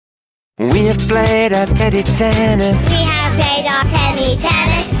We have played our teddy tennis. We have played our teddy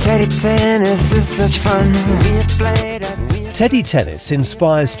tennis. Teddy tennis is such fun. We have played our... Teddy tennis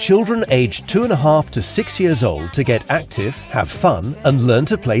inspires children aged 2.5 to 6 years old to get active, have fun and learn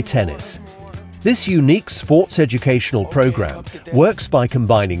to play tennis. This unique sports educational program works by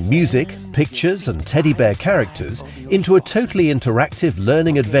combining music, pictures and teddy bear characters into a totally interactive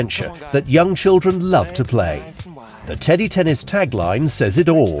learning adventure that young children love to play. The Teddy Tennis tagline says it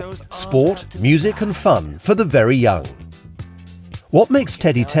all: sport, music and fun for the very young. What makes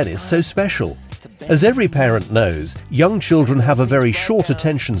Teddy Tennis so special? As every parent knows, young children have a very short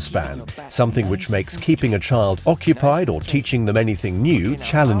attention span, something which makes keeping a child occupied or teaching them anything new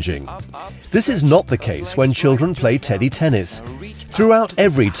challenging. This is not the case when children play Teddy Tennis. Throughout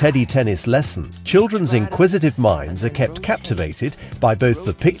every Teddy Tennis lesson, children's inquisitive minds are kept captivated by both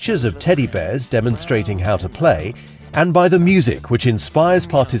the pictures of teddy bears demonstrating how to play and by the music which inspires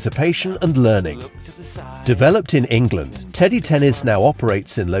participation and learning. Developed in England, Teddy Tennis now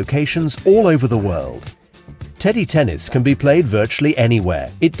operates in locations all over the world. Teddy Tennis can be played virtually anywhere.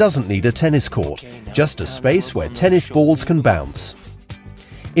 It doesn't need a tennis court, just a space where tennis balls can bounce.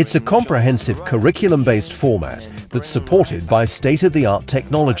 It's a comprehensive curriculum-based format that's supported by state-of-the-art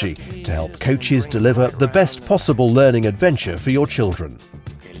technology to help coaches deliver the best possible learning adventure for your children.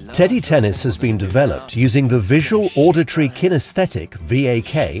 Teddy Tennis has been developed using the Visual Auditory Kinesthetic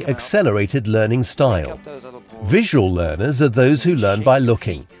 (VAK) accelerated learning style. Visual learners are those who learn by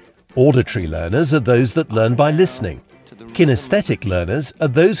looking. Auditory learners are those that learn by listening. Kinesthetic learners are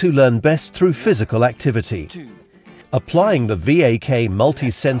those who learn best through physical activity. Applying the VAK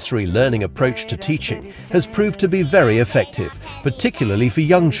multi-sensory learning approach to teaching has proved to be very effective, particularly for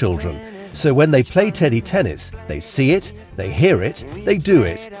young children. So when they play Teddy Tennis, they see it, they hear it, they do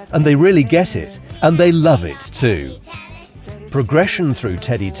it, and they really get it, and they love it too. Progression through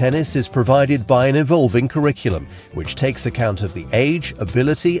Teddy Tennis is provided by an evolving curriculum, which takes account of the age,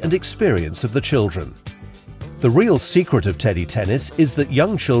 ability and experience of the children. The real secret of Teddy Tennis is that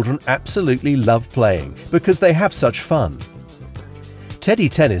young children absolutely love playing because they have such fun. Teddy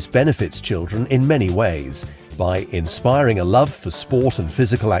Tennis benefits children in many ways, by inspiring a love for sport and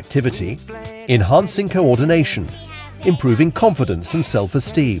physical activity, enhancing coordination, improving confidence and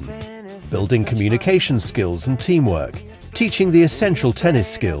self-esteem, building communication skills and teamwork, teaching the essential tennis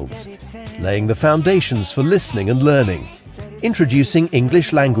skills, laying the foundations for listening and learning, introducing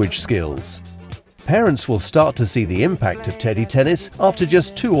English language skills. Parents will start to see the impact of Teddy Tennis after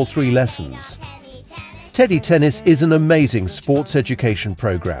just 2 or 3 lessons. Teddy Tennis is an amazing sports education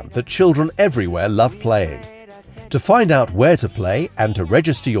program that children everywhere love playing. To find out where to play and to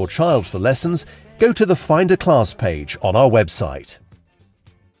register your child for lessons, go to the Find a Class page on our website.